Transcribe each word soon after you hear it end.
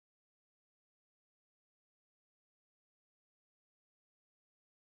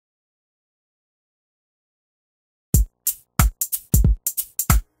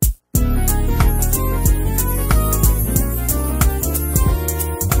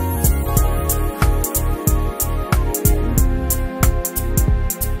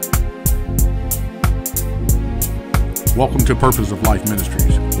Welcome to Purpose of Life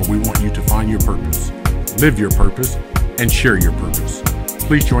Ministries, where we want you to find your purpose, live your purpose, and share your purpose.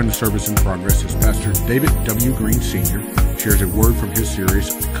 Please join the service in progress as Pastor David W. Greene Sr. shares a word from his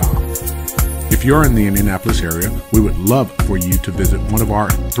series, Come. If you're in the Indianapolis area, we would love for you to visit one of our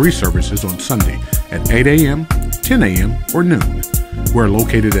 3 services on Sunday at 8 a.m., 10 a.m., or noon. We're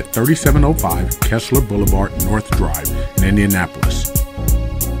located at 3705 Kessler Boulevard North Drive in Indianapolis.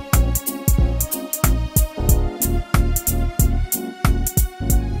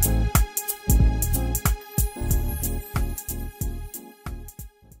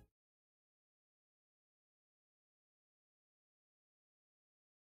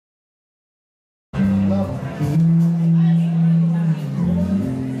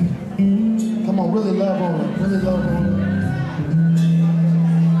 Come on, really love on him. Really love on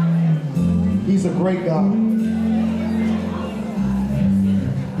him. He's a great God.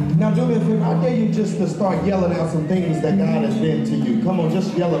 Now, do me a favor. I dare you just to start yelling out some things that God has been to you. Come on,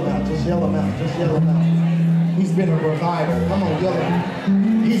 just yell them out. Just yell them out. Just yell them out. He's been a provider. Come on, yell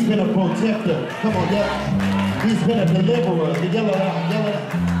it. He's been a protector. Come on, yell it. He's been a deliverer. Yell it out. Yell it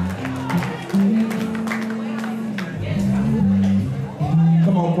out.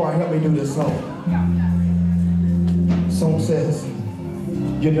 Come on, choir, help me do this song. Song says,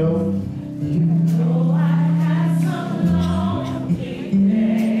 you know I had some lonely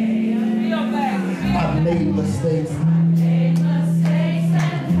days. I've made mistakes. And had to pay.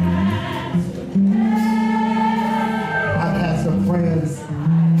 I've had some friends.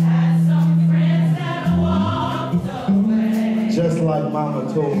 That walked away. Just like Mama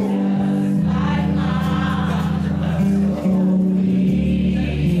told me.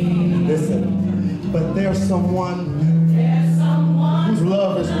 Listen, but there's someone whose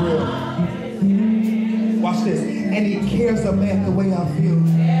love is real. Watch this. And he cares about the way I feel.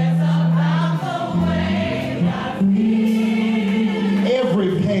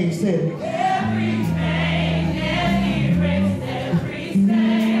 Every pain said.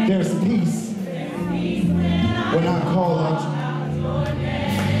 There's peace when I call out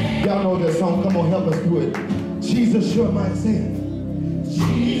you. Y'all know this song. Come on, help us do it. Jesus, you're my sin.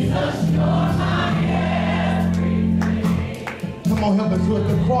 Jesus, you're my everything. Come on, help us do it.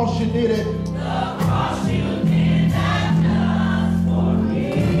 The cross, you did it. The cross, you did that just for me.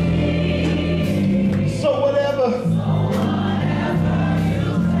 So whatever you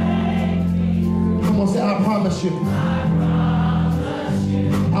take me. Come on, say, I promise you. I promise you.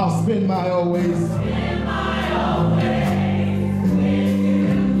 I'll spend my always.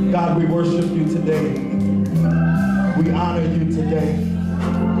 God, we worship you today. We honor you today.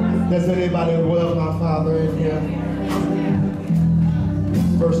 Does anybody love my Father in here?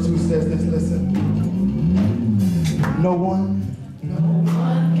 Verse 2 says this, listen. No one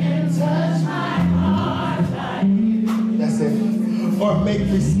can touch my heart like you. That's it. Or make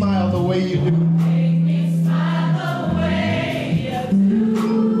me smile the way you do. Make me smile the way you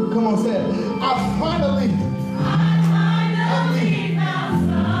do. Come on, say it. I finally found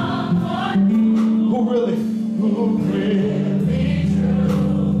someone who really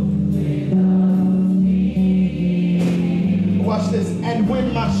watch this. And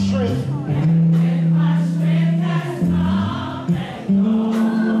when my strength has come and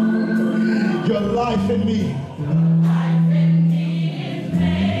gone, your life in me, it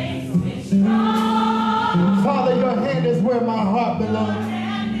makes me strong. Father, your hand is where my heart belongs.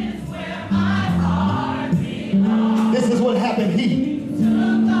 This is what happened. He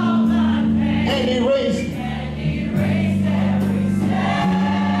took all my pain and erased every step.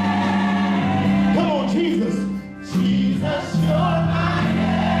 Come on, Jesus. Jesus, you're my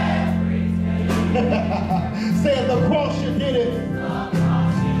everything. Say at the cross you did it. The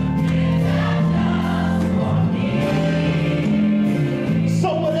cross you did that just for me. So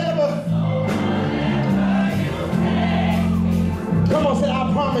whatever you take me. Come on, say, I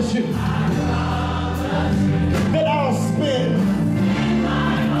promise you. That I'll spend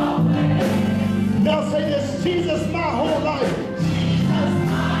my whole life. Now say this, Jesus, my whole life. Jesus,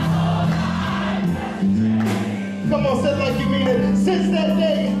 my whole life. Come on, say it like you mean it. Since that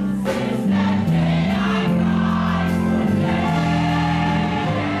day I cried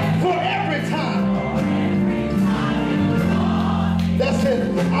for every time. That's it.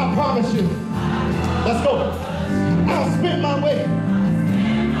 I promise you. Let's go. I'll spend my way.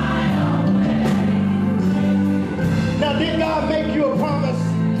 Now, did God make you a promise?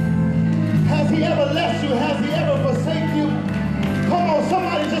 Has he ever left you? Has he ever forsaken you? Come on,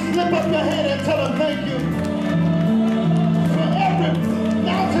 somebody just lift up your hand and tell him thank you. For every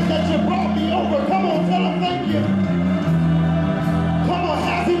mountain that you brought me over, come on, tell him thank you. Come on,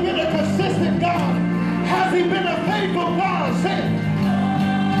 has he been a consistent God? Has he been a faithful for God. Say it.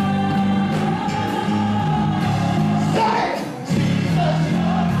 Say it.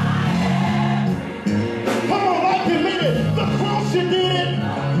 Come on, like you mean it. The cross you did it.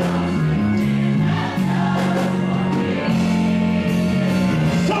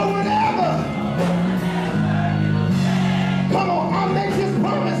 So whenever, come on, I'll make this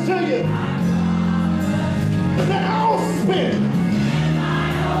promise to you that I'll spend.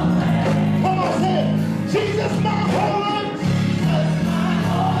 Come on, say it. Jesus, my whole life.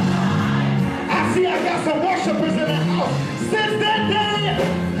 I see I got some worshipers in the house. Since that day,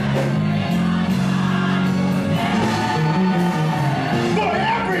 for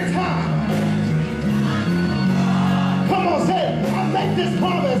every time. Come on, say it. I make this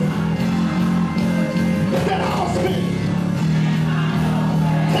promise that I'll spend.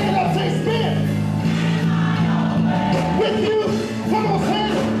 Take it up, say spend. With you. Come on, say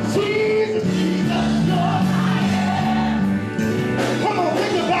it. Jesus, Jesus, you're my head. Come on,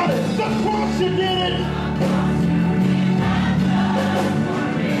 think about it. The cross you did it.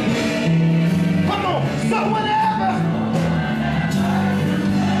 Come on, so whenever.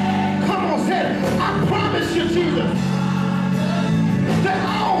 Come on, say it. I promise you, Jesus, that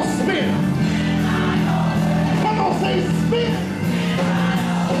I'll spend. Come on, say spend.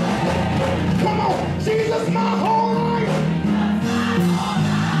 Come on, Jesus, my whole life.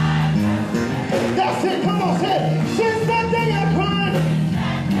 That's it, come on, say it. Since that day I cried.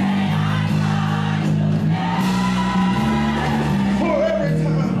 For every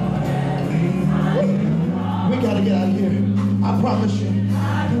time. We gotta get out of here. I promise you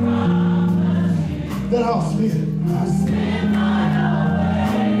that I'll spend.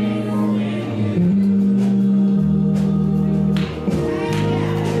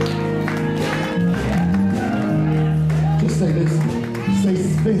 Just say this. Say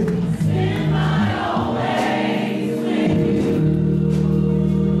spend.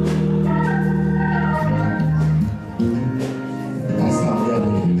 That's not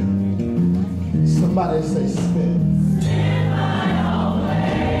ready. Somebody say spend.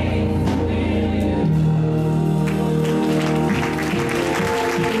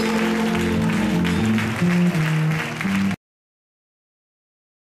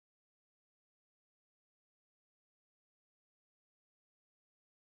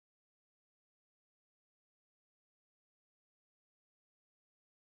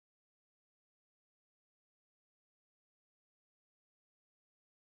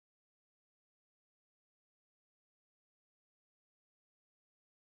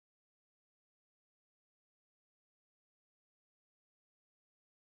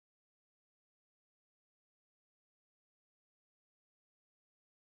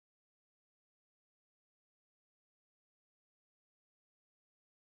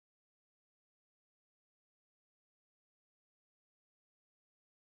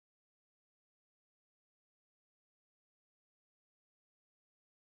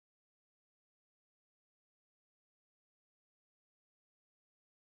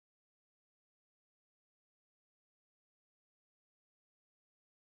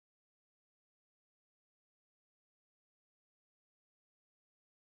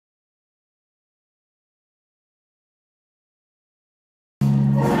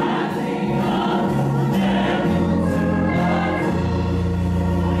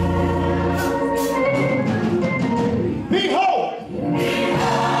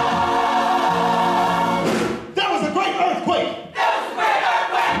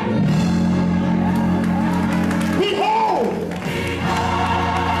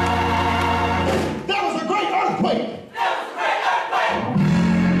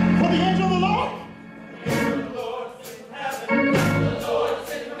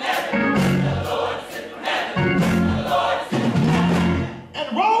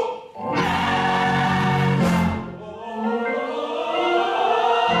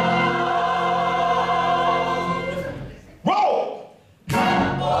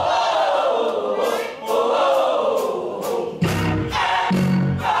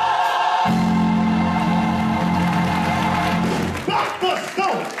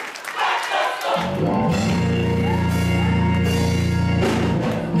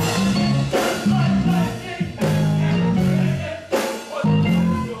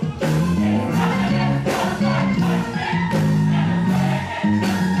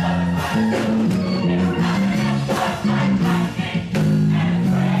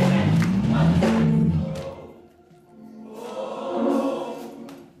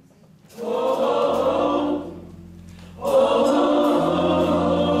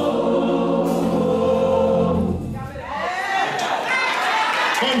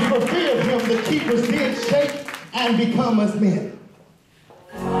 and become as men.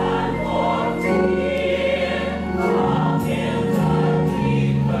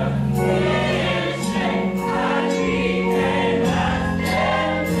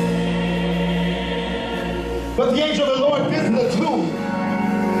 But the angel of the Lord visited the tomb,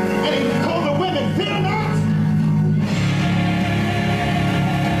 and he told the women, fear not.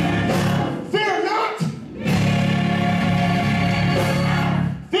 Fear not.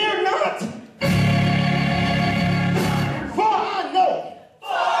 Fear not. For I know.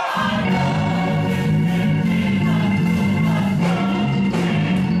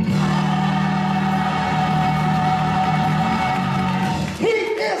 He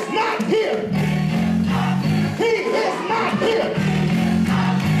is not here. He is not here.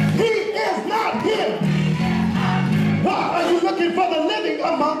 He is not here. Why are you looking for the living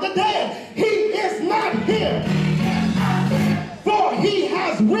among the dead? He is not here. For he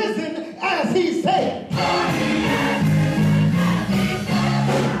has risen as he said.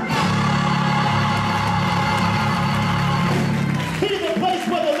 See the place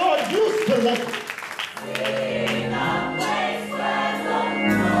where the Lord used to lay.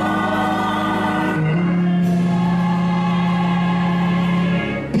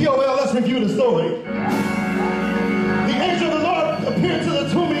 Let's review the story. The angel of the Lord appeared to the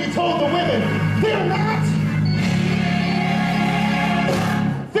tomb and he told the women, fear not.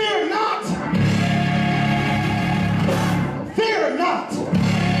 Fear not. Fear not.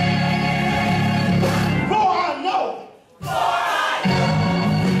 For I know.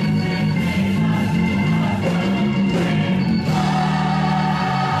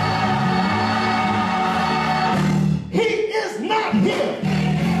 He is not here.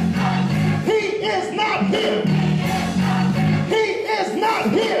 He is not here. He is not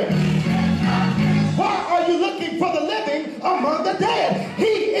here. Why are you looking for the living among the dead?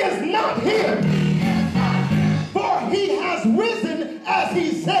 He is not here. For he has risen as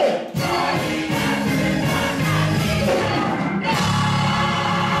he said.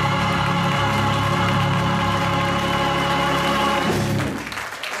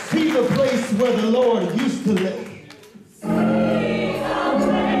 See the place where the Lord used to lay.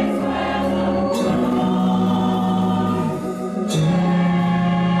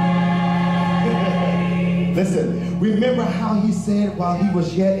 Listen, remember how he said while he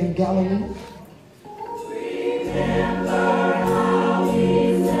was yet in Galilee? Remember how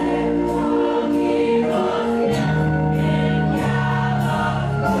he said while he was yet in Galilee.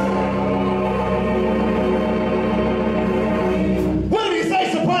 What did he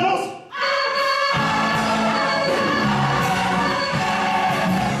say, Sopranos?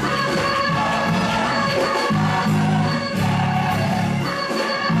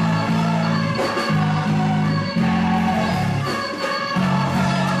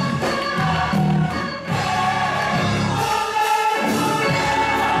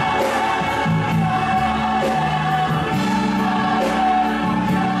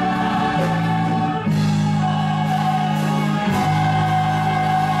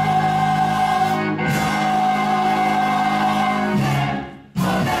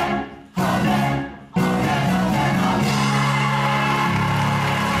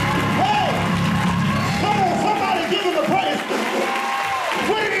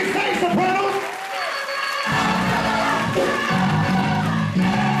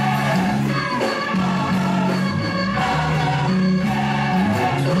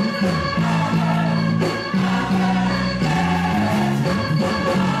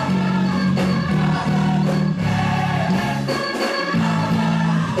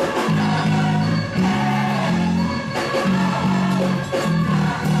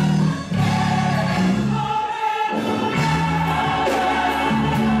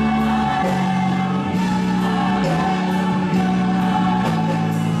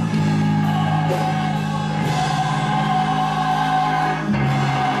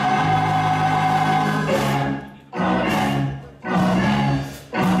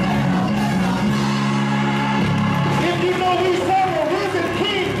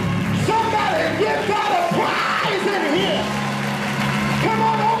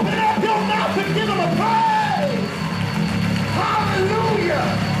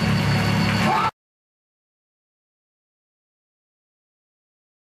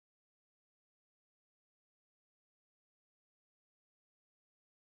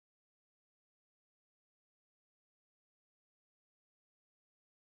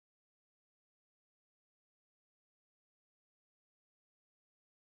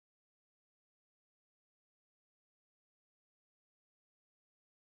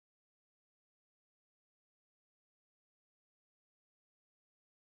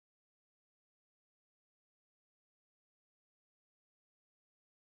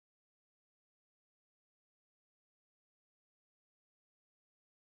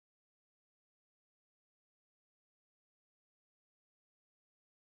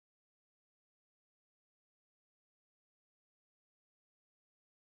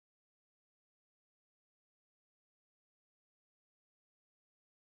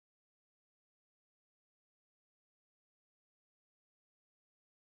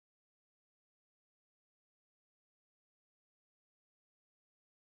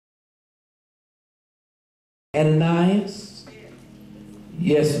 Ananias?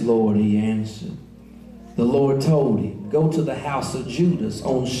 Yes, Lord, he answered. The Lord told him, go to the house of Judas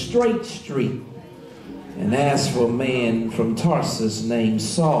on Straight Street and ask for a man from Tarsus named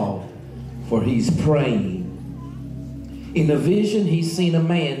Saul, for he's praying. In a vision, he's seen a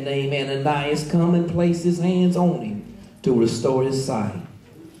man named Ananias come and place his hands on him to restore his sight.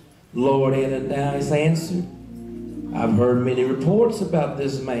 Lord, Ananias answered, I've heard many reports about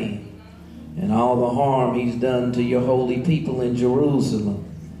this man and all the harm he's done to your holy people in Jerusalem.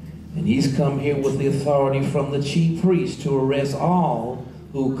 And he's come here with the authority from the chief priest to arrest all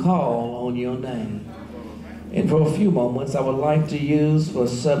who call on your name. And for a few moments, I would like to use for a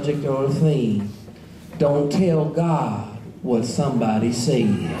subject or a theme, don't tell God what somebody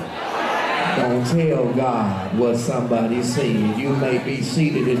said. Don't tell God what somebody said. You may be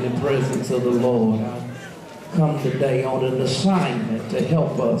seated in the presence of the Lord. I come today on an assignment to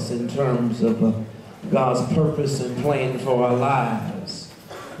help us in terms of God's purpose and plan for our lives.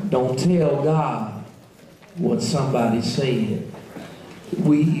 Don't tell God what somebody said.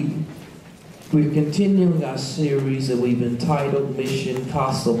 We're continuing our series that we've entitled Mission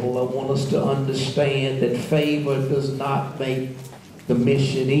Possible. I want us to understand that favor does not make the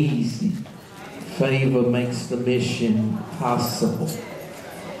mission easy. Favor makes the mission possible.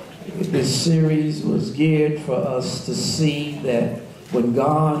 This series was geared for us to see that when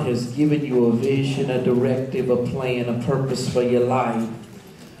God has given you a vision, a directive, a plan, a purpose for your life,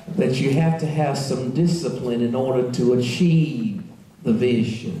 that you have to have some discipline in order to achieve the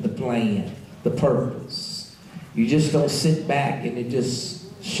vision, the plan, the purpose. You just don't sit back and it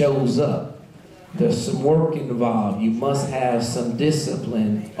just shows up. There's some work involved. You must have some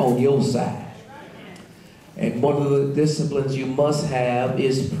discipline on your side. And one of the disciplines you must have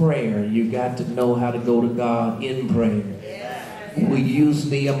is prayer. You got to know how to go to God in prayer. We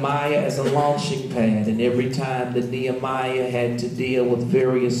use Nehemiah as a launching pad, and every time that Nehemiah had to deal with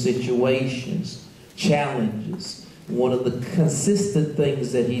various situations, challenges, one of the consistent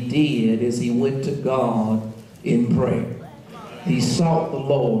things that he did is he went to God in prayer. He sought the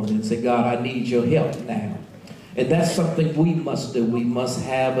Lord and said, God, I need your help now. And that's something we must do. We must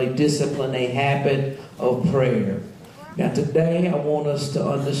have a discipline, a habit of prayer. Now today I want us to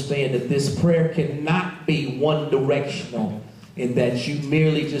understand that this prayer cannot be one directional in that you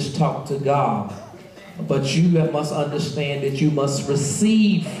merely just talk to God. But you must understand that you must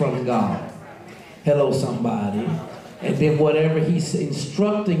receive from God. Hello, somebody. And then whatever he's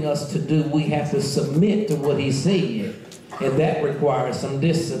instructing us to do, we have to submit to what he said. And that requires some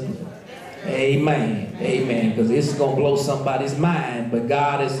discipline. Amen. Amen. Because it's going to blow somebody's mind. But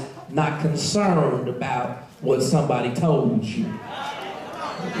God is not concerned about what somebody told you.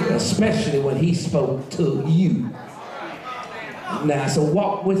 Especially when he spoke to you. Now, so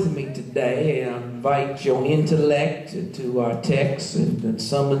walk with me today and invite your intellect to our text and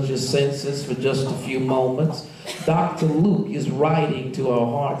summon your senses for just a few moments. Dr. Luke is writing to our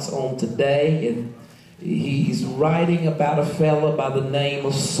hearts on today, and he's writing about a fellow by the name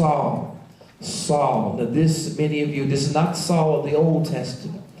of Saul. Saul. Now this, many of you, this is not Saul of the Old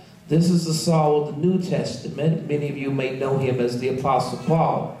Testament. This is the Saul of the New Testament. Many of you may know him as the Apostle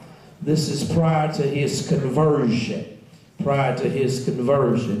Paul. This is prior to his conversion. Prior to his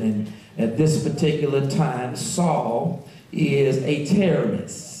conversion. And at this particular time, Saul is a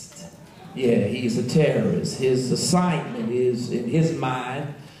terrorist. Yeah, he's a terrorist. His assignment is, in his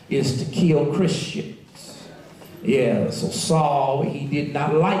mind, is to kill Christians. Yeah, so Saul, he did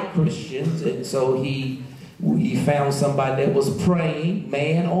not like Christians, and so he found somebody that was praying,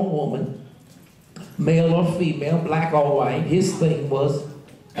 man or woman, male or female, black or white. His thing was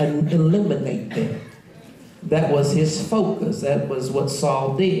eliminate them. That was his focus. That was what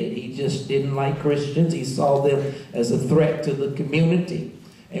Saul did. He just didn't like Christians. He saw them as a threat to the community.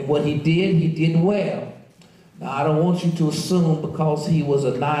 And what he did well. Now, I don't want you to assume because he was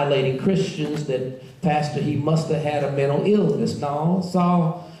annihilating Christians that, Pastor, he must have had a mental illness. No,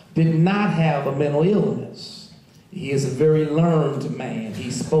 Saul did not have a mental illness. He is a very learned man. He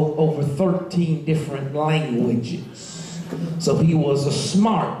spoke over 13 different languages. So he was a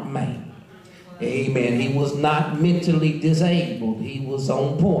smart man. Amen. He was not mentally disabled. He was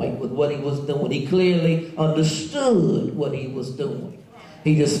on point with what he was doing. He clearly understood what he was doing.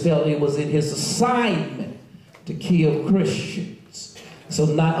 He just felt it was in his assignment to kill Christians. So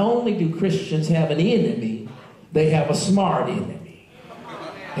not only do Christians have an enemy, they have a smart enemy.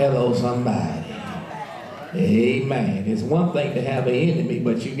 Hello, somebody. Amen. It's one thing to have an enemy,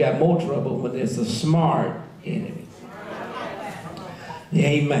 but you got more trouble when it's a smart enemy.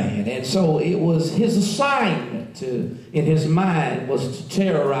 Amen. And so it was his assignment in his mind was to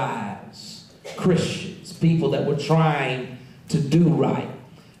terrorize Christians, people that were trying to do right.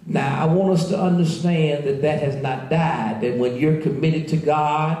 Now, I want us to understand that that has not died, that when you're committed to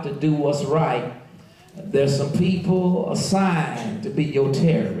God to do what's right, there's some people assigned to be your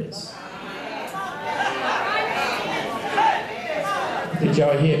terrorists. Did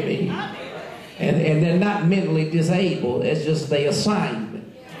y'all hear me? And they're not mentally disabled. It's just their assignment.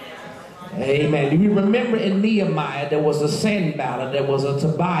 Amen. You remember in Nehemiah, there was a Sanballat, there was a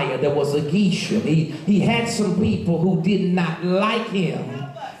Tobiah, there was a Geshem. He had some people who did not like him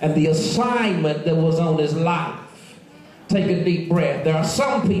and the assignment that was on his life. Take a deep breath. There are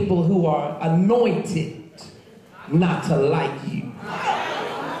some people who are anointed not to like you.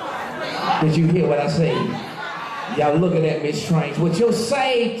 Did you hear what I said? Y'all looking at me strange. With your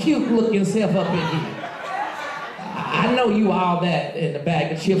saved, cute-looking self up in here. I know you all that in the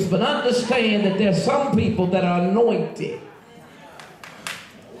bag of chips, but understand that there's some people that are anointed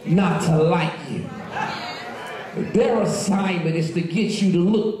not to like you. Their assignment is to get you to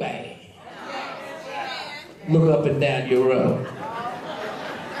look bad. Look up and down your road.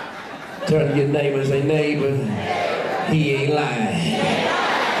 Turn to your neighbor and say, neighbor, he ain't lying.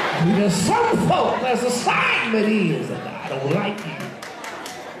 There's some folk, there's assignment is that I don't like you.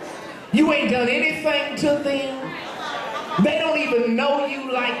 You ain't done anything to them. They don't even know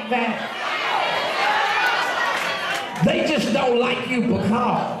you like that. They just don't like you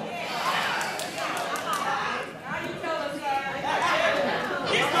because.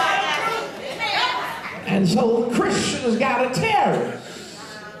 And so Christians got a terrorist.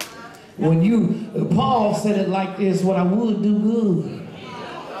 When Paul said it like this, what I would do good.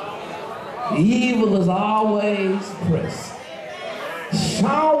 Evil is always present. There's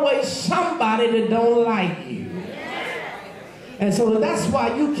always somebody that don't like you. And so that's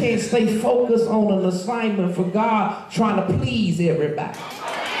why you can't stay focused on an assignment for God trying to please everybody.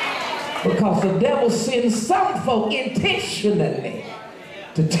 Because the devil sends some folk intentionally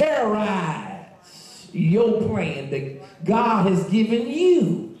to terrorize your plan that God has given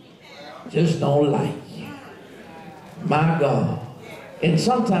you. Just don't like you. My God. And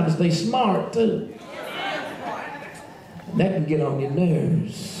sometimes they smart too. That can get on your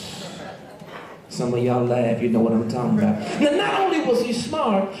nerves. Some of y'all laugh, you know what I'm talking about. Now, not only was he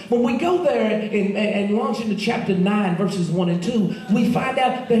smart, when we go there and launch into chapter 9, verses 1 and 2, we find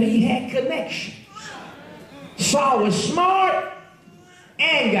out that he had connections. Saul was smart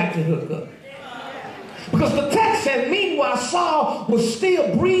and got to hook up. Because the text said, meanwhile, Saul was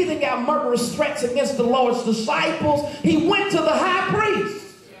still breathing out murderous threats against the Lord's disciples. He went to the high priest.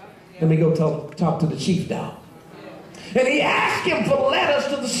 Let me go talk to the chief dog. And he asked him for letters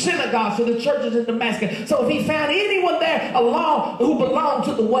to the synagogues, to the churches in Damascus. So if he found anyone there along who belonged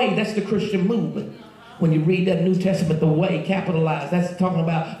to the way, that's the Christian movement. When you read that New Testament, the way, capitalized, that's talking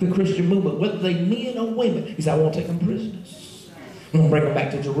about the Christian movement, whether they men or women. He said, I won't take them prisoners. I'm going to bring them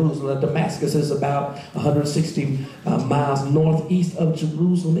back to Jerusalem. Damascus is about 160 miles northeast of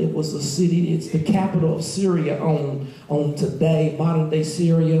Jerusalem. It was a city. It's the capital of Syria on today, modern-day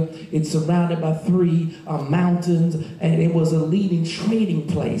Syria. It's surrounded by 3 mountains, and it was a leading trading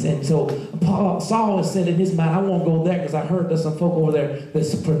place. And so Saul has said in his mind, I won't go there because I heard there's some folk over there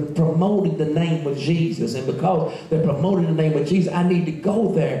that's promoting the name of Jesus. And because they're promoting the name of Jesus, I need to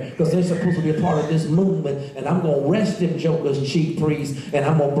go there because they're supposed to be a part of this movement. And I'm going to arrest them jokers, chief priests, and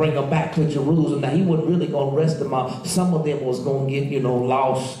I'm going to bring them back to Jerusalem. Now, he wasn't really going to arrest them all. Some of them was going to get,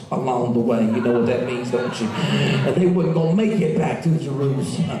 lost along the way. You know what that means, don't you? And they wasn't going to make it back to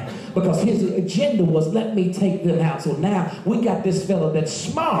Jerusalem because his agenda was, let me take them out. So now we got this fellow that's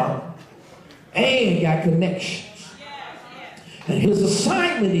smart and got connections. And his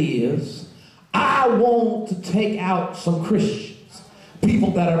assignment is, I want to take out some Christians, people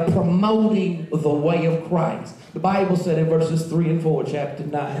that are promoting the way of Christ. The Bible said in verses 3 and 4, chapter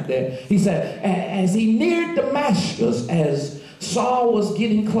 9, that he said, as he neared Damascus, as Saul was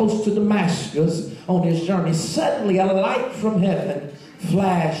getting close to Damascus on his journey, suddenly a light from heaven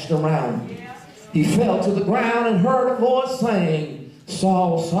flashed around him. He fell to the ground and heard a voice saying,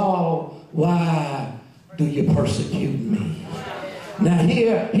 Saul, Saul, why do you persecute me? Now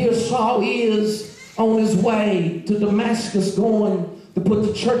here Saul is on his way to Damascus going to put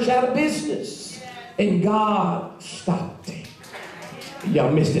the church out of business. And God stopped him.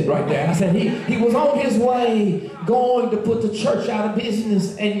 Y'all missed it right there. I said he was on his way going to put the church out of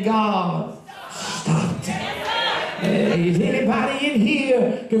business, and God stopped him. If anybody in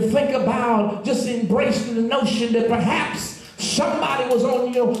here can think about just embracing the notion that perhaps somebody was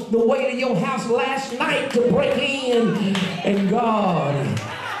on the way to your house last night to break in, and God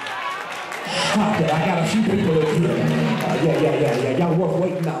stopped it. I got a few people in here. Yeah. Y'all worth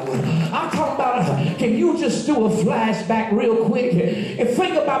waiting on. I'm talking about, Can you just do a flashback real quick and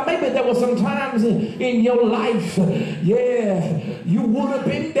think about maybe there were some times in your life, yeah, you would have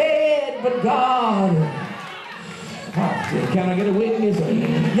been dead, but God. Can I get a witness?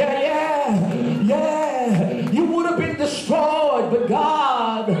 Yeah. You would have been destroyed, but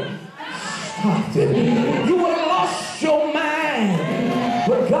God stopped it. You would have lost your mind,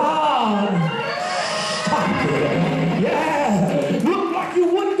 but God stopped it. Yeah. Looked like you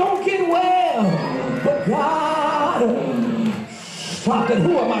wouldn't go get well, but God stopped it.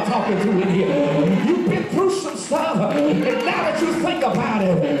 Who am I talking to in here? You've been through some stuff, and now that you think about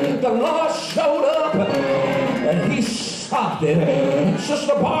it, the Lord showed up and He stopped it.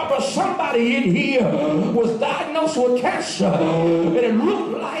 Sister Barbara, somebody in here was diagnosed with cancer, and it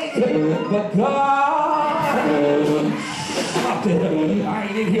looked like, but God stopped it. I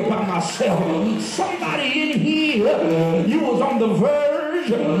ain't in here by myself. Somebody in here, you was on the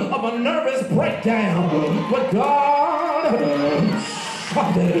verge of a nervous breakdown, but God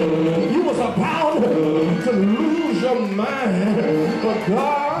stopped it. You was about to lose your mind, but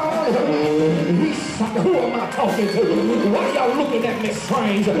God, He stopped it. Who am I talking to? Why y'all looking at me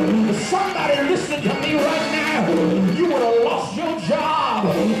strange? Somebody listen to me right now. You would have lost your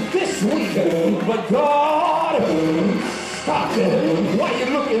job this week, but God stopped it. Why you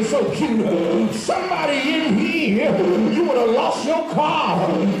looking so cute? Somebody in here, you would have lost your car.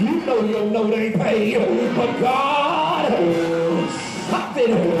 You know your note ain't paid, but God stopped it.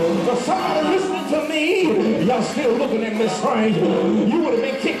 For somebody listening to me, y'all still looking at me strange. You would have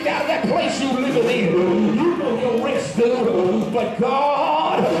been kicked out of that place you living in. You know your rent's due, but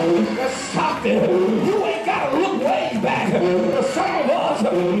God stopped it. You ain't got to look way back. Some of us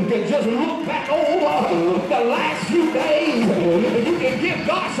can just look back over the last few days, and you can give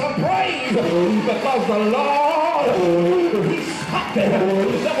God some praise because the Lord, He stopped it.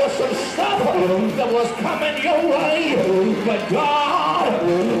 There was some stuff that was coming your way, but God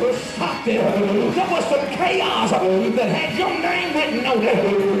stopped it. There was some chaos that had your name written on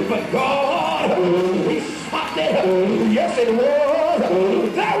it, but God, He stopped it. Yes, it was.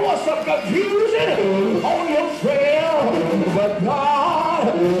 There was some confusion on your trail, but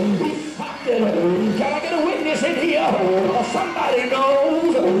God, He stopped it. Can I get a witness in here? Somebody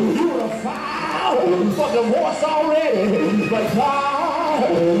knows you would have filed for divorce already, but God,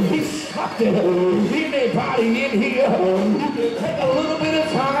 He stopped it. Anybody in here, you can take a little bit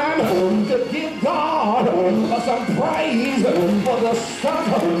of time to give God some praise for the stuff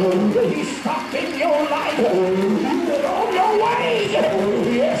that He stopped in your life. You were on your way.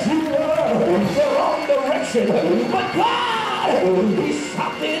 Yes, you were. The wrong direction. But God, He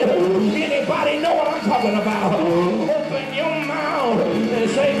stopped it. Anybody know what I'm talking about? Open your mouth and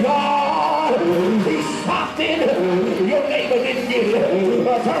say, God, He stopped it. Your neighbor didn't get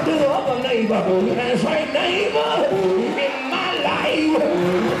it. Turn to the other neighbor and say, neighbor, in my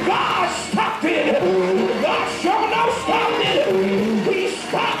life, God stopped it. God sure enough stopped it. He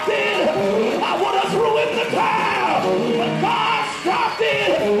stopped it. I would have threw in the towel, but God stopped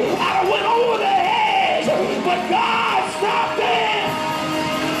it. I went over the edge, but God stopped it.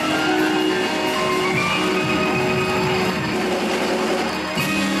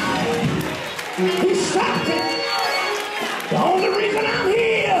 He stopped it. The only reason I'm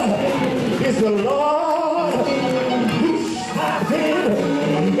here is the Lord. He stopped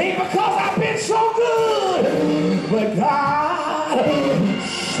it. Ain't because I've been so good, but God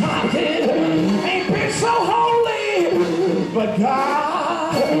stopped it. Ain't been so holy, but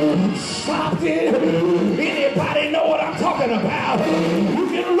God stopped it. Anybody know what I'm talking about? You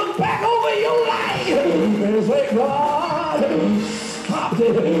can look back over your life and say, God stopped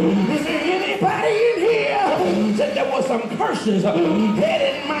it. Is there anybody in here said there was some curses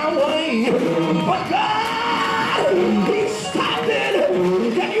headed my way, but God, He stopped it?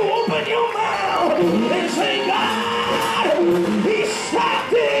 Can you open your mouth and say, God, He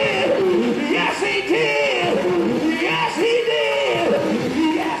stopped it? Yes, He did. Yes, He did.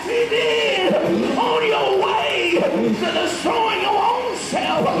 Yes, He did. On your way to destroying your own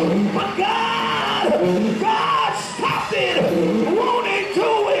self, but God stopped it. Won't He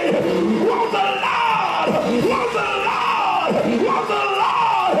do it? Won't the Lord? Won't the Lord? Won't the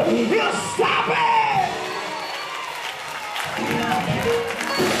Lord? He'll stop it.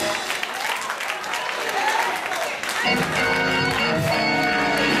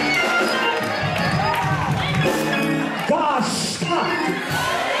 God stopped.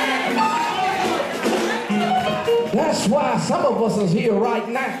 That's why some of us is here right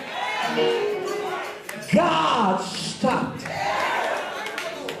now. God stopped.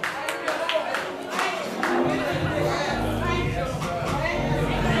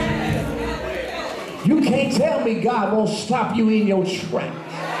 can't tell me God won't stop you in your tracks.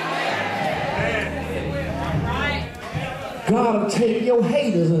 God will take your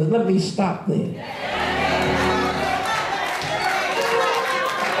haters and let me stop them.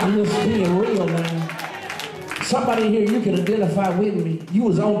 I'm just being real now. Somebody here, you can identify with me. You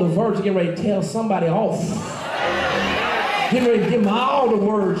was on the verge of getting ready to tell somebody off. Getting ready to give them all the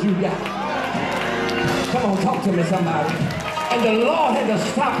words you got. Come on, talk to me, somebody. And the Lord had to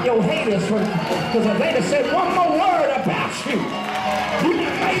stop your haters from, because if they'd have said one more word about you, you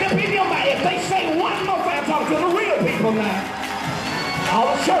just made up in your mind. If they say one more thing, I'm talking to the real people now.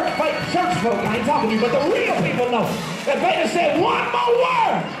 All the church folk, I ain't talking to you, but the real people know. If they'd have said one more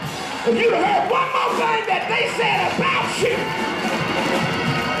word, if you'd have heard one more thing that they said about you,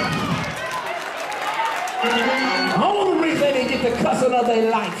 the only reason they didn't get the cussing of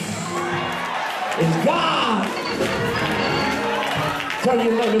their life is God. Tell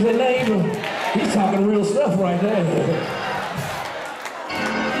your neighbor, say, neighbor, he's talking real stuff right there.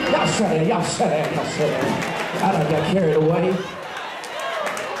 Y'all sit down, y'all sit down, y'all sit down. I done got carried away.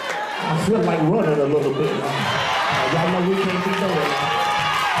 I feel like running a little bit now. Y'all know we can't be doing that.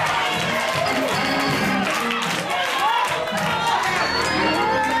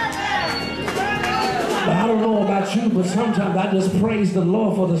 But I don't know about you, but sometimes I just praise the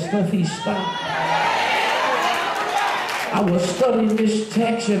Lord for the stuff he stopped. I was studying this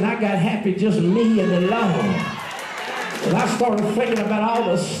text and I got happy just me and the Lord. And I started thinking about all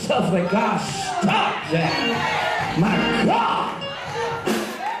the stuff that God stopped at. My God!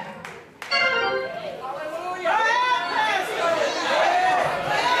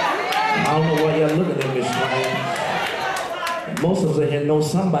 I don't know why y'all looking at me strange. Most of us in here know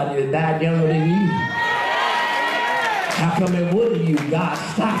somebody that died younger than you. How come it wouldn't you? God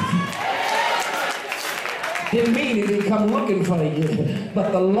stopped you. Didn't mean he didn't come looking for you,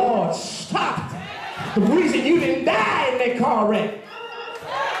 but the Lord stopped. The reason you didn't die in that car wreck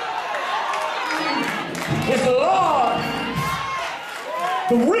is the Lord.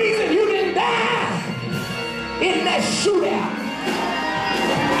 The reason you didn't die in that shootout.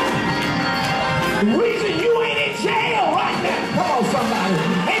 The reason you ain't in jail right now, come on somebody,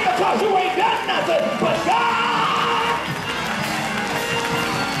 ain't because you ain't done nothing, but God.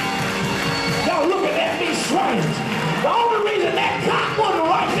 Y'all looking at me strange. The only reason that cop wasn't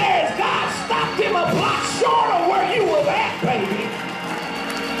right there is God stopped him a block short of where you was at, baby.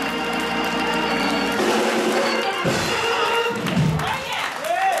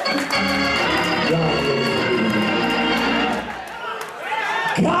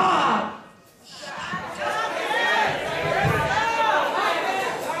 God.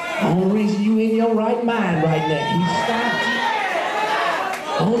 The only reason you in your right mind right now, he stopped you.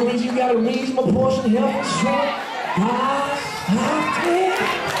 The only reason you got a reasonable portion of health and strength, God stopped it.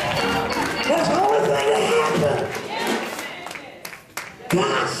 That's the only thing that happened.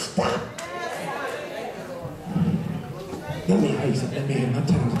 God stopped. Let me hear my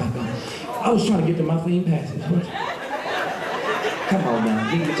time's back on. I was trying to get to my theme passage. Come on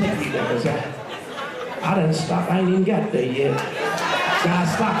now, you can take me there, because I didn't stop. I ain't even got there yet. God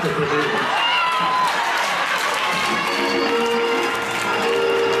stopped it.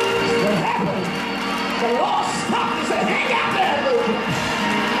 What happened? The Lord stopped and said, hang out there a little bit.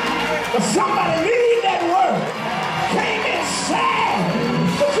 But somebody needed that word. Came in sad.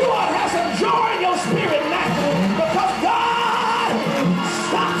 But you ought to have some joy in your spirit now. Because God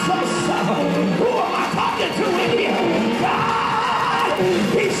stopped some stuff. Who am I talking to in here? God,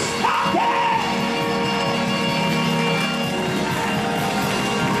 he stopped that.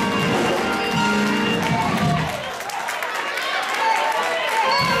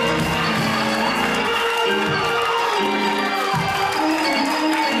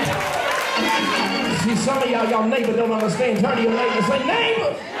 See, some of y'all neighbors don't understand. Turn to your neighbor and say,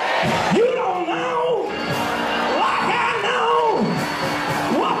 neighbor, you don't know like I know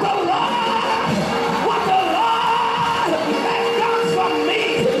what the Lord has done for me.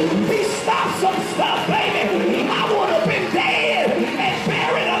 He stopped some stuff, baby. I would have been dead and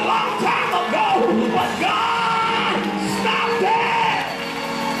buried a long time ago, but God stopped that.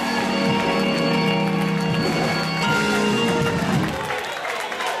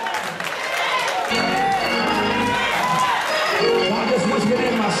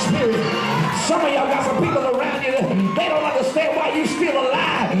 In my spirit. Some of y'all got some people around you that they don't understand why you still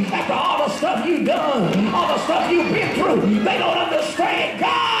alive after all the stuff you done, all the stuff you've been through. They don't understand.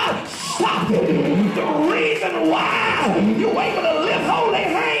 God stopped it. The reason why you're able to lift holy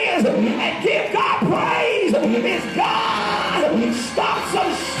hands and give God praise is God stopped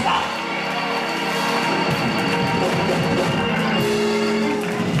some stuff.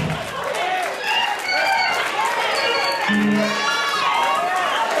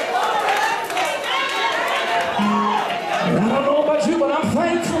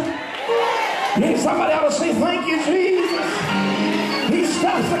 Yeah, somebody ought to say, thank you, Jesus. He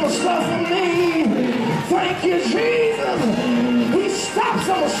stopped some stuff for me. Thank you, Jesus. He stopped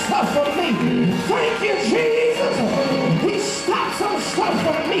some stuff for me. Thank you, Jesus. He stopped some stuff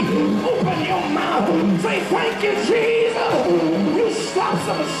for me. Open your mouth. Say, thank you, Jesus. You stopped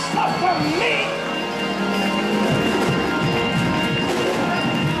some stuff for me.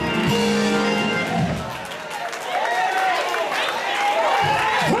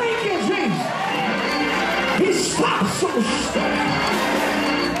 Thank you, Jesus. He stopped some stuff.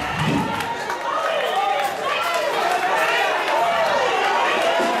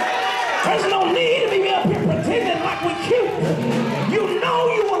 There's no need to be up here pretending like we cute. You know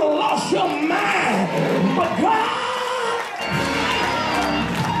you would have lost your mind. But God,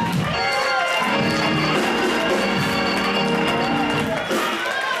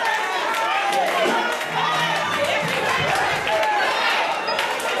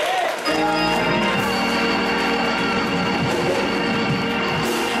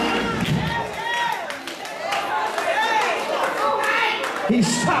 he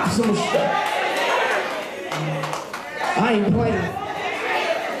stopped some stuff. I ain't playing.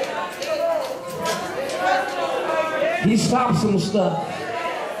 He stopped some stuff.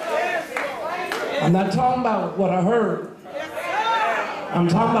 I'm not talking about what I heard. I'm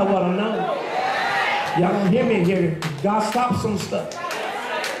talking about what I know. Y'all don't hear me here. God stopped some stuff.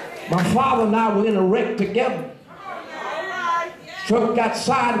 My father and I were in a wreck together. Truck got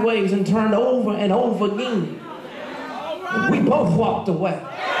sideways and turned over and over again. We both walked away.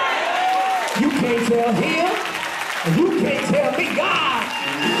 You can't tell him, and you can't tell me. God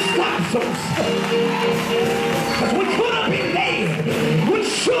stopped some stuff. Because we could have been dead. We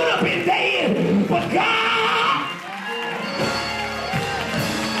should have been dead. But God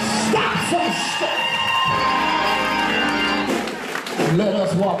stopped some stuff and let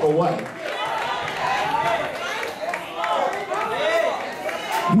us walk away.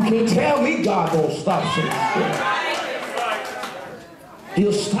 You can't tell me God won't stop some stuff.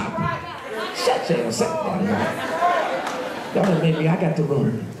 He'll stop it. Shut your ass up. Y'all, maybe I got to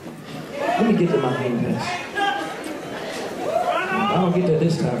run. Let me get to my main pass. If I don't get there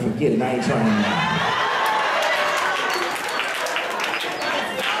this time, forget it. I ain't trying.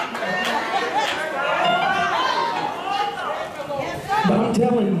 But I'm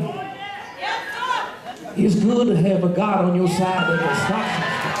telling you, it's good to have a God on your side that can stop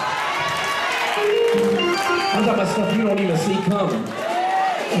you. I'm talking about stuff you don't even see coming.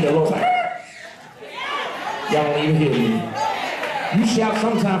 And the Lord's like, y'all don't even hear me. You shout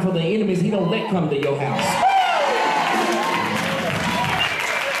sometime for the enemies he don't let come to your house.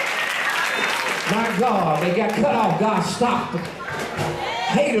 My God, they got cut off. God stopped them.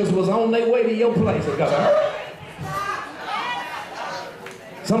 Haters was on their way to your place.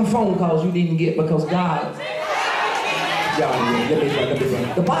 Some phone calls you didn't get because God. Y'all, let me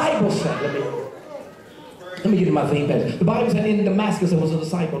run. The Bible said, let me get in my theme page. The Bible said in Damascus there was a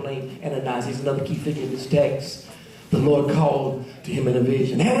disciple named Ananias. He's another key figure in this text. The Lord called to him in a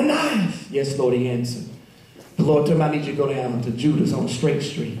vision. Ananias! Yes, Lord, he answered. The Lord told him, I need you to go down to Judas on Straight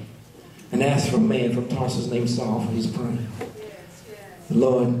Street and ask for a man from Tarsus named Saul for his praying. The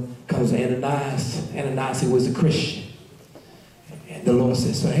Lord comes to Ananias. Ananias, who was a Christian. And the Lord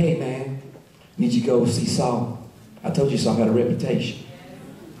says, so, hey, man, I need you to go see Saul. I told you Saul had a reputation.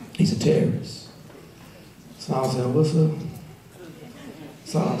 He's a terrorist. Saul said, what's up?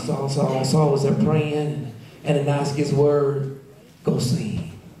 Saul was there praying. Ananias gets word, go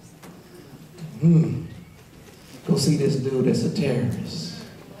see him. Go see this dude that's a terrorist,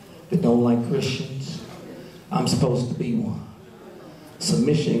 that don't like Christians. I'm supposed to be one.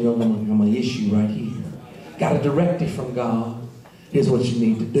 Submission, I'm going to issue right here. Got a directive from God. Here's what you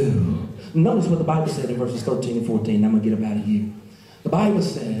need to do. Notice what the Bible said in verses 13 and 14. I'm going to get up out of here. The Bible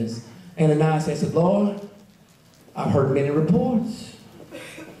says, Ananias said, Lord, I've heard many reports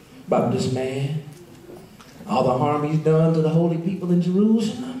about this man. All the harm he's done to the holy people in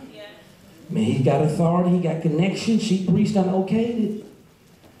Jerusalem. Man, he got authority, he got connections. Chief priest done okayed it.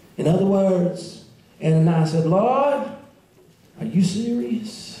 In other words, Ananias said, Lord, are you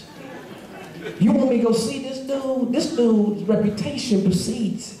serious? You want me to go see this dude? This dude's reputation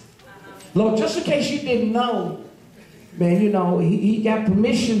precedes. Lord, just in case you didn't know, man, you know, he got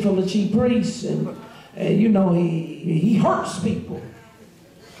permission from the chief priest, and you know, he hurts people.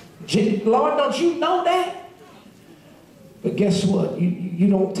 Lord, don't you know that? But guess what? You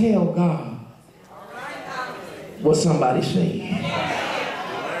don't tell God what somebody said.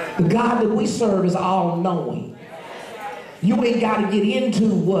 The God that we serve is all-knowing. You ain't got to get into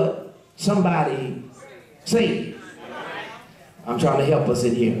what somebody said. I'm trying to help us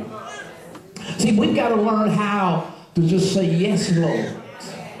in here. See, we've got to learn how to just say yes, Lord,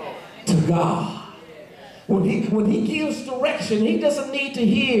 to God. When he gives direction, he doesn't need to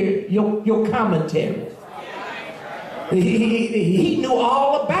hear your commentary. He knew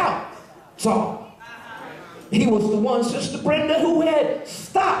all about Saul. He was the one, Sister Brenda, who had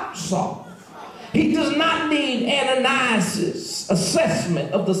stopped Saul. He does not need Ananias'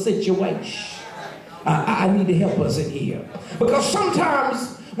 assessment of the situation. I need to help us in here. Because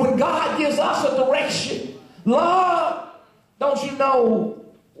sometimes when God gives us a direction, Lord, don't you know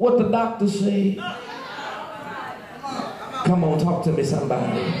what the doctor said? Come on, talk to me,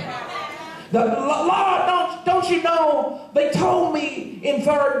 somebody. Lord, don't you know they told me in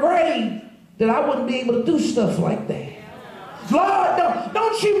 3rd grade that I wouldn't be able to do stuff like that. Lord,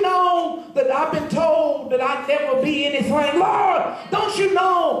 don't you know that I've been told that I'd never be anything? Lord, don't you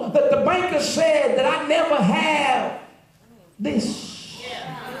know that the banker said that I'd never have this?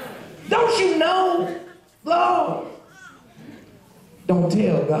 Don't you know, Lord? Don't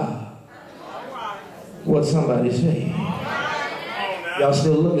tell God what somebody said. Y'all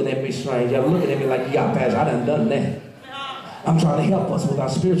still looking at me strange. Y'all looking at me like you got past. I done that. I'm trying to help us with our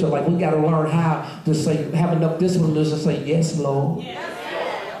spiritual life. We got to learn how to say, have enough discipline to say, yes, Lord.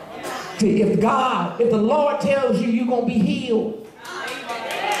 See, if the Lord tells you you're going to be healed,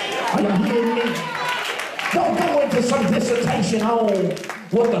 are you hearing me? Don't go into some dissertation on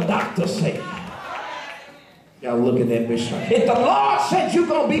what the doctor said. Y'all looking at me strange. If the Lord said you're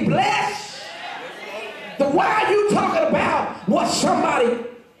going to be blessed, then why are you talking about what somebody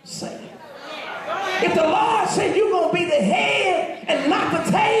said? If the Lord said you're going to be the head and not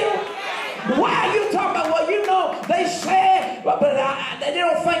the tail, why are you talking about, well, you know, they said, but they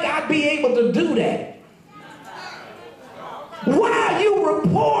don't think I'd be able to do that. Why are you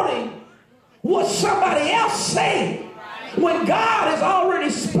reporting what somebody else said when God has already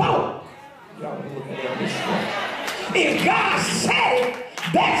spoke? If God said it,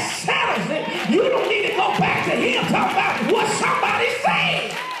 that settles it. You don't need to go back to him talking about what somebody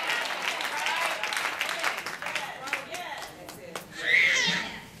said.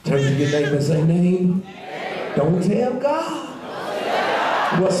 Turn to your neighbor and say, neighbor, don't tell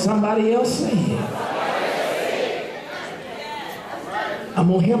God what somebody else said. I'm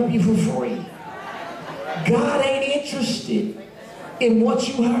going to help you for free. God ain't interested in what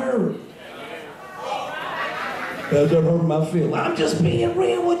you heard. That hurt my feelings. I'm just being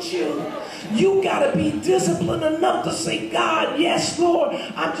real with you. You got to be disciplined enough to say, God, yes, Lord,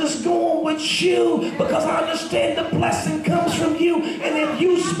 I'm just going with you because I understand the blessing comes from you. And if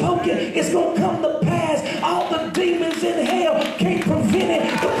you spoke it, it's going to come to pass. All the demons in hell can't prevent it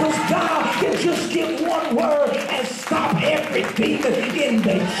because God can just give one word and stop every demon in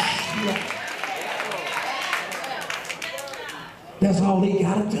the shit. That's all he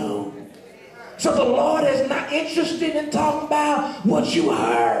got to do. So the Lord is not interested in talking about what you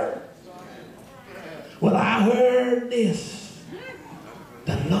heard. Well, I heard this.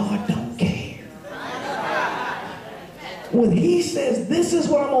 The Lord don't care. When he says, this is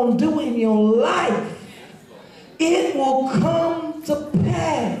what I'm going to do in your life, it will come to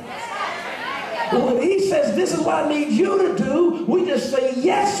pass. When he says, this is what I need you to do, we just say,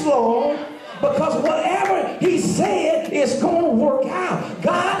 yes, Lord. Because whatever he said is going to work out.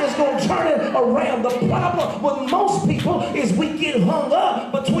 God is going to turn it around. The problem with most people is we get hung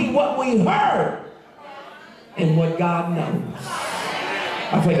up between what we heard and what God knows.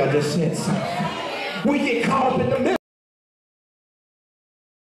 I think I just said something. We get caught up in the middle.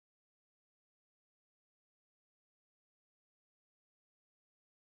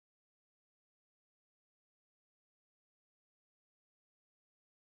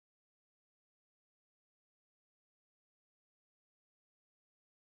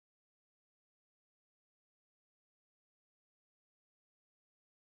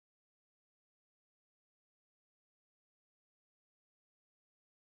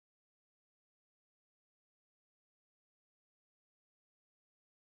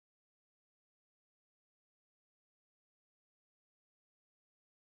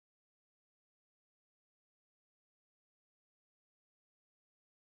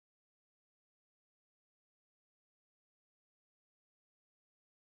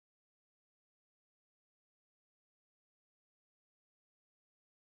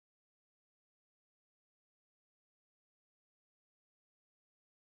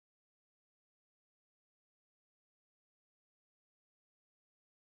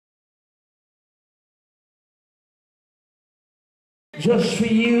 just for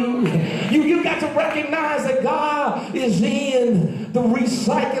you. You got to recognize that God is in the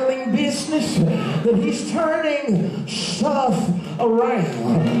recycling business, that he's turning stuff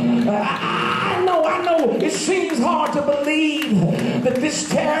around. I know it seems hard to believe that this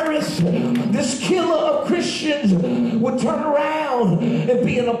terrorist, this killer of Christians would turn around and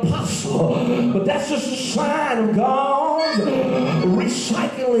be an apostle, but that's just a sign of God's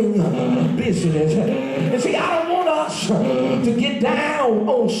recycling business. And see, I don't want us to get down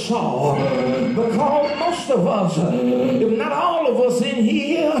on Saul, because most of us, if not all of us in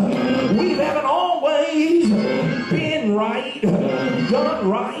here, we haven't always been right, done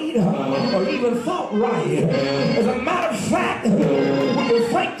right, or even thought right. As a matter of fact, we can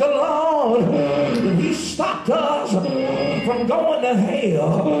thank the Lord that he stopped us from going to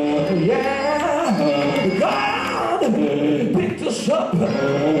hell. Yeah, God picked us up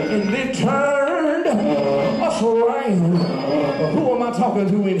and then turned us around. Who am I talking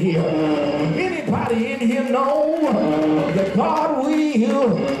to in here? Anybody in here know that God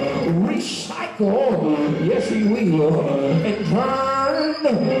will recycle? Yes, he will. And turn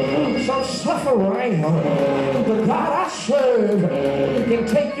some stuff around. The God I serve can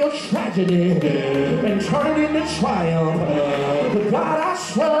take your tragedy and turn it into triumph. The God I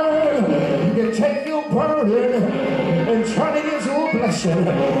serve can take your burden and turn it into a blessing.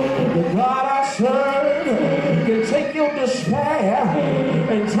 The God I serve can take your despair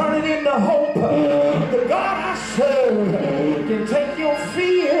and turn it into hope. The God I serve can take your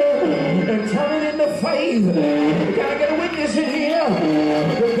fear and turn it into faith. Can I get a witness in here?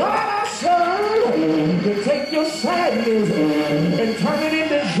 The God I serve can take your sadness and turn it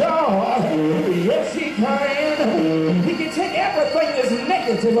into joy. Yes, he can. He can take everything that's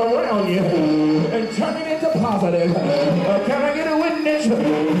negative around you and turn it into positive. Can I get a witness?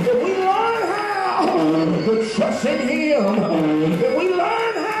 If we learn how to trust in him, if we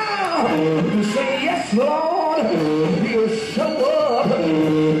learn how to say yes, Lord, he'll show up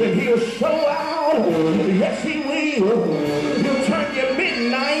and he'll show out. Yes, he will. He'll turn your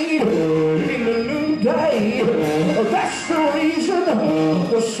midnight into noonday. That's the reason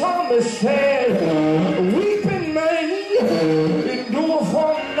the psalmist said, weeping may endure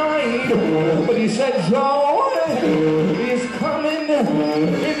for a night, but he said joy is coming in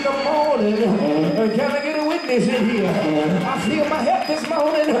the morning. Can I get a witness in here? I feel my help this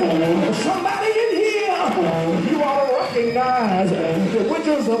morning. Somebody in here, you ought to recognize that we're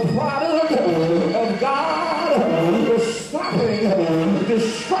just a product of God stopping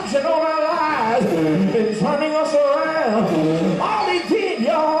destruction on our lives and turning us around. All he did,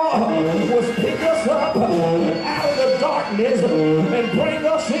 y'all, was pick us up out of the darkness and bring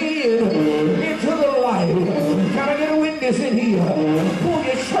us into the light. Can I get a witness in here? Pull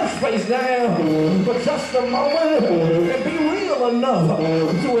your church face down for just a moment and be real enough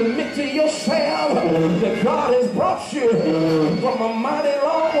to admit to yourself that God has brought you from a mighty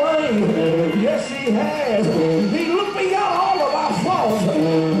long way. Yes, he has. He looked beyond all of our faults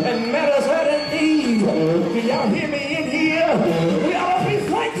and met us at a need. Do y'all hear me in here? We ought to be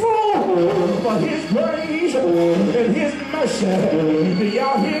thankful for his grace and his mercy. Do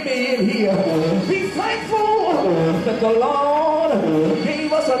y'all hear me in here? Be thankful that the Lord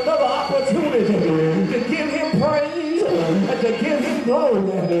gave us another opportunity to give him praise and to give him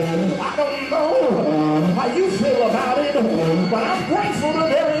glory. I don't know how you feel about it, but I'm grateful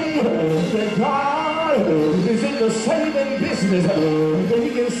today that God is in the saving business, that he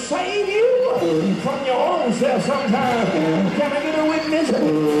can save you from your own self sometimes. Can I get a witness?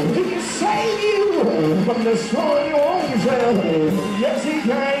 He can save you from destroying your own self. Yes, he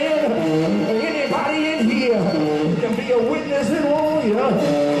can. Anybody in here can be a witness and warrior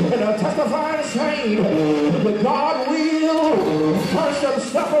and a testifying saint that God will turn some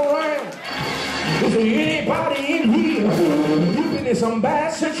stuff around. Is there anybody in here? You've been in some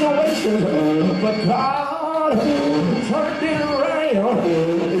bad situations, but God turned it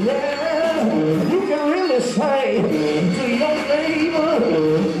around. Yeah, you can really say to your neighbor,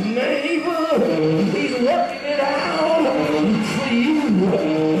 he's working it out for you.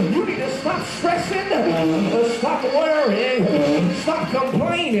 You need to stop stressing, stop worrying, stop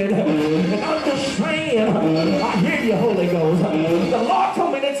complaining, and understand. I hear you, Holy Ghost. The Lord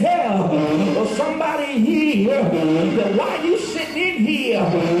told me to tell somebody here that while you sitting in here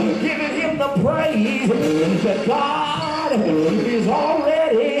giving him the praise, that God is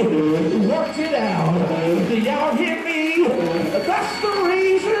already worked it out. Do y'all hear me? That's the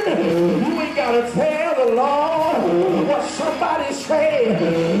reason you ain't got to tell the Lord what somebody said.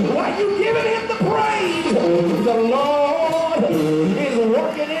 Why you giving him the praise? The Lord is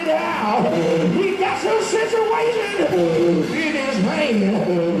working it out. He got your situation situation in his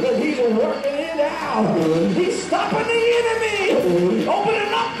hand. He's working it out. He's stopping the enemy,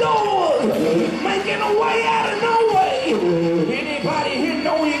 opening up doors, making a way out of no way. Anybody here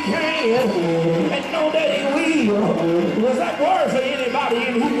know he can and know that he will? Was that word for anybody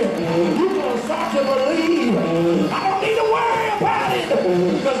in here? You're going to start to believe. I don't need to worry about it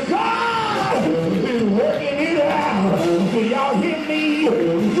because God is working it out. Can y'all hear me?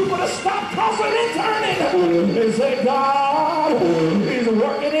 You're going to stop tossing and turning and say, God is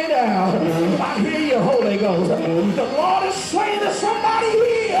working it out. I hear you, Holy Ghost. The Lord is saying to somebody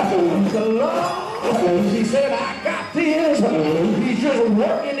here, the Lord, he said, I got this. He's just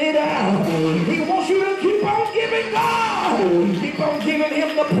working it out. He wants you to keep on giving God. Keep on giving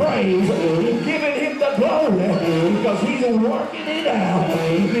him the praise. Giving him the glory. Because he's working it out.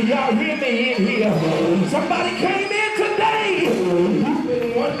 Did y'all hear me in here? Somebody came in today. You've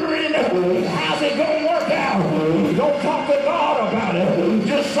been wondering, how's it going to work out? Don't talk to God about it.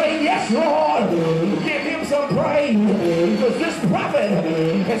 Just say, yes, Lord. Give him some praise. Because this prophet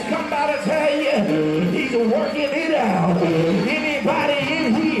has come by to tell you he's working it out. Anybody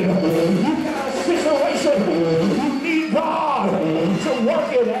in here, you got a situation, you need God to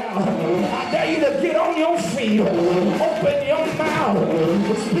work it out. I dare you to get on your feet, open your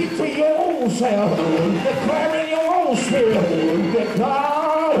mouth, speak to your own self, declare in your own spirit that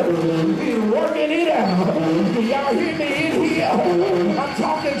God is working it out. Do y'all hear me in here? I'm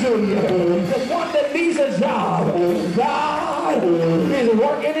talking to you. The one that needs a job, God is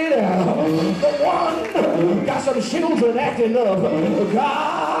working it out. The one got some children acting up,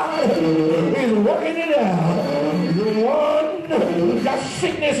 God is working it out. The one got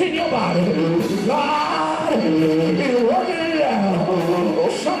sickness in your body, God is working it out. Oh,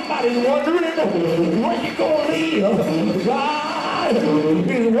 somebody's wondering where you gonna live, God is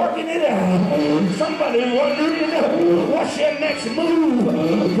working it out. Somebody's wondering what's your next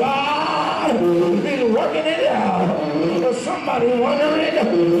move, God is working it out. Somebody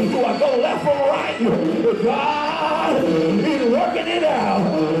wondering, do I go left or right? God is working it out.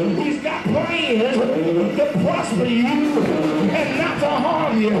 He's got plans to prosper you and not to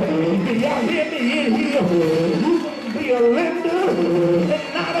harm you. Do y'all hear me in here? You can be a lender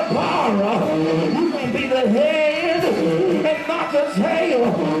and not a borrower. You can be the head and not the tail.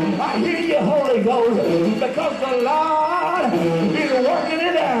 I hear you, Holy Ghost, because the Lord is working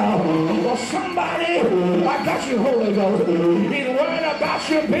it out. Well, somebody, I got you, Holy Ghost, he's worrying about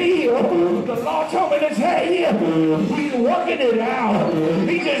your bill. The Lord told me to tell you, he's working it out.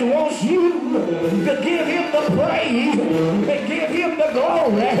 He just wants you to give him the praise and give him the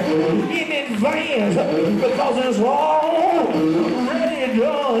glory in advance, because it's already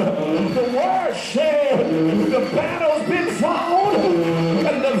done. The word said the battle's been fought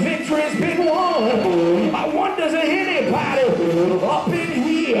and the victory's been won. I wonder if anybody up in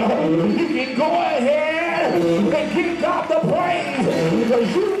here, you can go ahead and give God the praise, because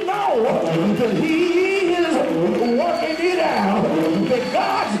you know that he is working it out, that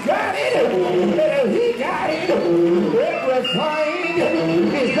God's got it, and if he got it, everything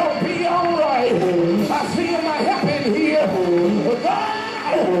is going to be all right. I feel my help in here. God,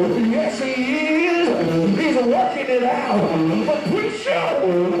 yes he is, he's working it out. But preacher,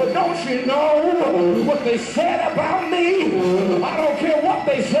 don't you know what they said about me? I don't care what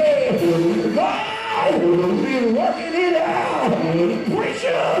they said. God is working it out.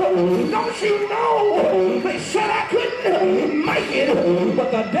 Preacher, don't you know they said I couldn't make it,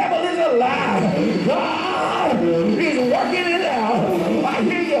 but the devil is a lie. God is working it out. I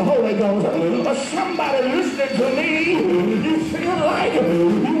hear you, Holy Ghost. Somebody listening to me, you feel like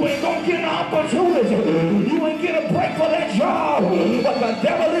you ain't gonna get an opportunity, you ain't get a break for that job, but the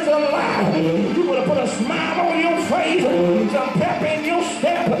devil is a lie. You would have put a smile on your face, some pep in your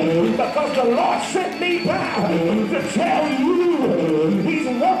step, because the Lord sent me by to tell you he's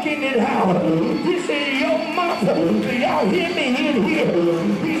working it out. This is your month. Do y'all hear me in here?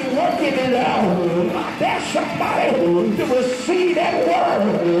 He's working it out. There's somebody to receive that word.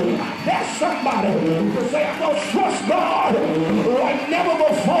 There's somebody to say, I'm going to trust God like never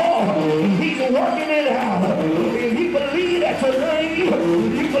before. He's working it out. If you believe that today, you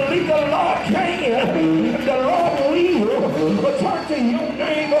believe the Lord can, and the Lord will, but turn to your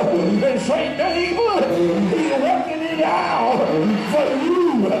neighbor and say, neighbor, he's working it out for you.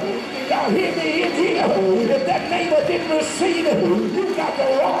 Y'all hear me in here? If that neighbor didn't receive it, you got the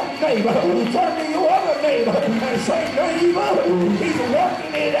wrong neighbor. Turn to your other neighbor and say, neighbor, he's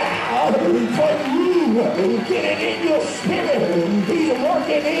working it out for you. Get it in your spirit. He's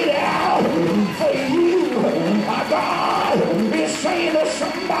working it out for you. My God is saying to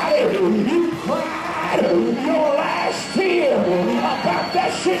somebody, you cried your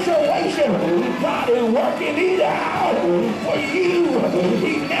situation, God is working it out for you.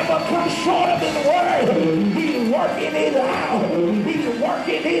 He never comes short of his word. He's working it out. He's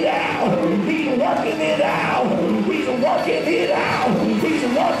working it out. He's working it out. He's working it out. He's working it out.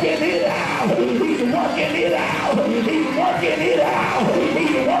 He's working it out. He's working it out. He's working it out.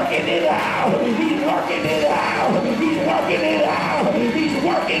 He's working it out. He's working it out. He's working it out. He's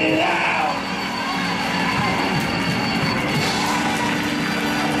working it out.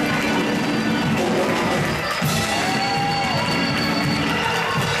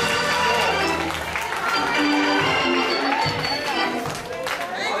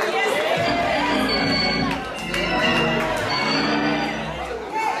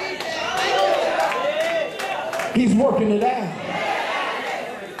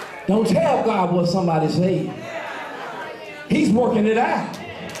 Don't tell God what somebody said. He's working it out.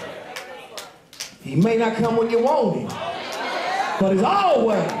 He may not come when you want him, but he's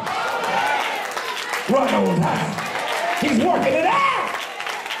always right on time. He's working it out.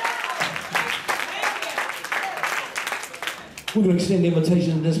 We're going to extend the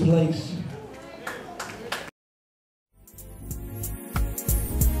invitation to this place.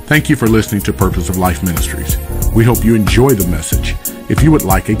 Thank you for listening to Purpose of Life Ministries. We hope you enjoy the message. If you would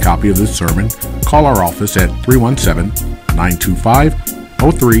like a copy of this sermon, call our office at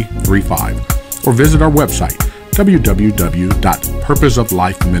 317-925-0335 or visit our website,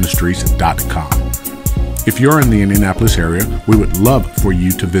 www.purposeoflifeministries.com. If you're in the Indianapolis area, we would love for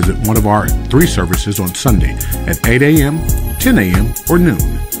you to visit one of our 3 services on Sunday at 8 a.m., 10 a.m., or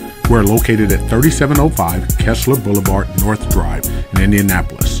noon. We're located at 3705 Kessler Boulevard, North Drive in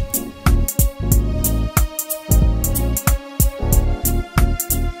Indianapolis.